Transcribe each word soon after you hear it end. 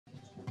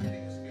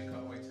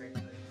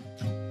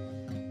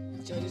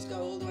go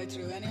all the way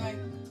through anyway.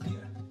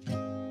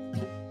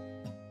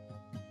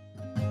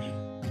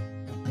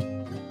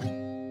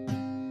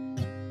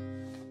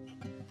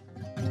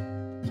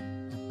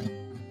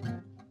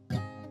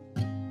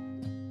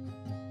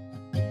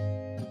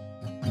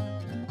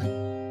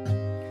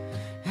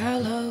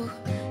 Hello,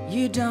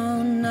 you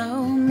don't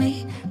know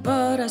me,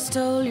 but I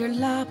stole your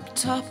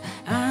laptop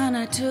and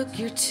I took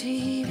your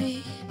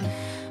TV.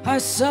 I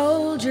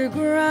sold your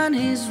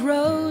granny's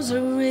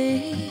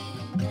rosary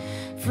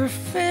for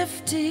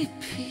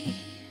 50p.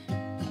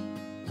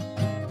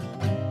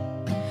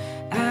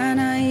 And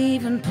I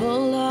even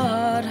pulled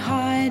out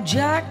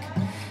hijack,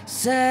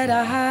 said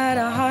I had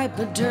a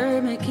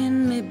hypodermic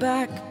in me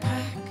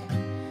backpack,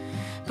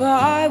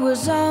 but I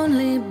was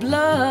only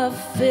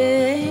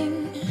bluffing.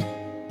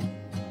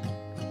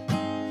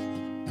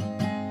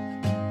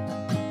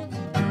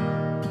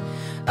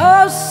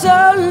 Oh,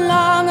 so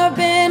long I've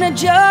been a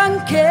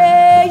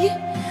junkie,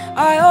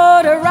 I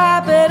ought to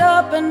wrap it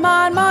up and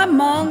mind my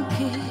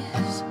monkeys.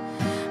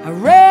 I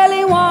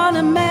really want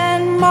to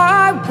mend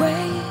my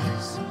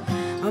ways.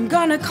 I'm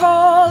gonna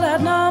call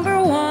that number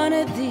one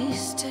of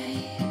these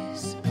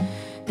days.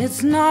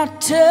 It's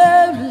not too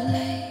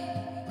late.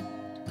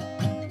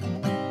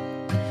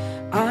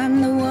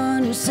 I'm the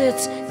one who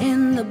sits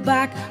in the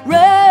back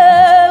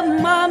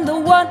room. I'm the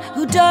one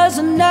who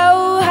doesn't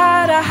know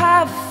how to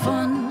have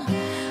fun.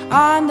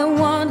 I'm the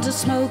one to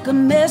smoke a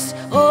mist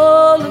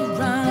all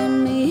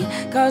around me,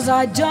 'cause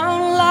I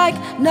don't like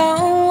no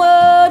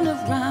one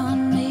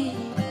around me.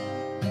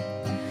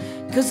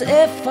 'Cause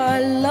if I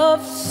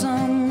love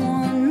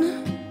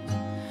someone,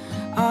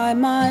 I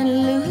might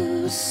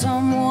lose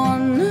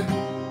someone.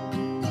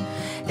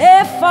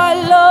 If I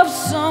love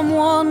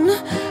someone,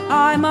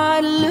 I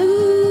might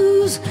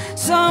lose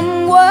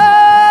someone.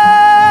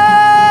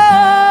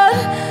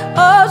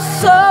 Oh,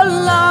 so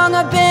long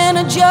I've been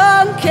a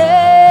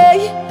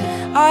junkie,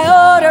 I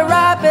ought to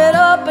wrap it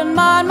up and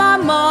mind my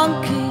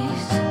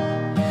monkeys.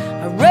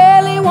 I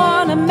really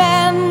want to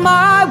mend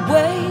my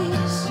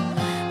ways.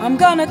 I'm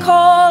gonna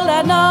call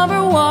that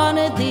number one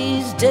of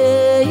these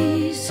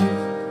days.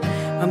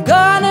 I'm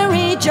gonna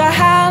reach a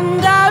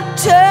hand out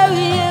to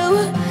you,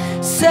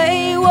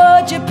 say,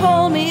 would you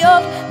pull me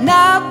up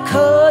now,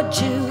 could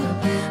you?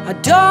 I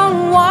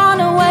don't want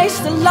to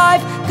waste the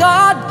life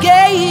God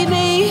gave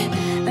me,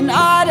 and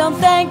I don't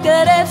think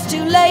that it's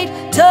too late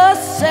to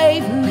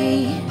save me.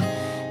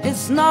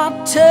 It's not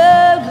too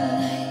late.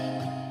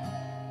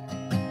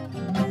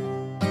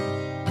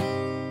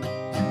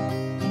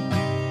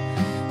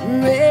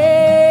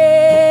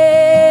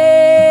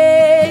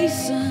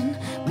 Racing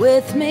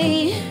with me,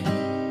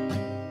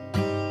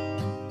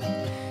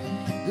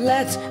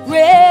 let's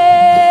reason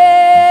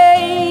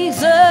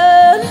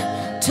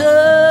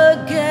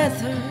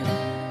together.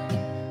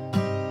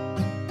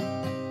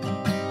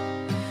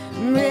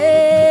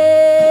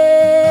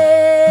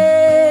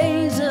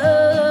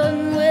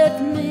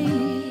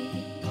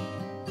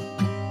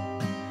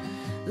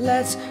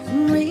 Let's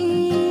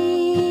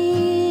reason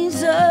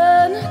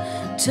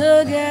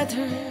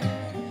together.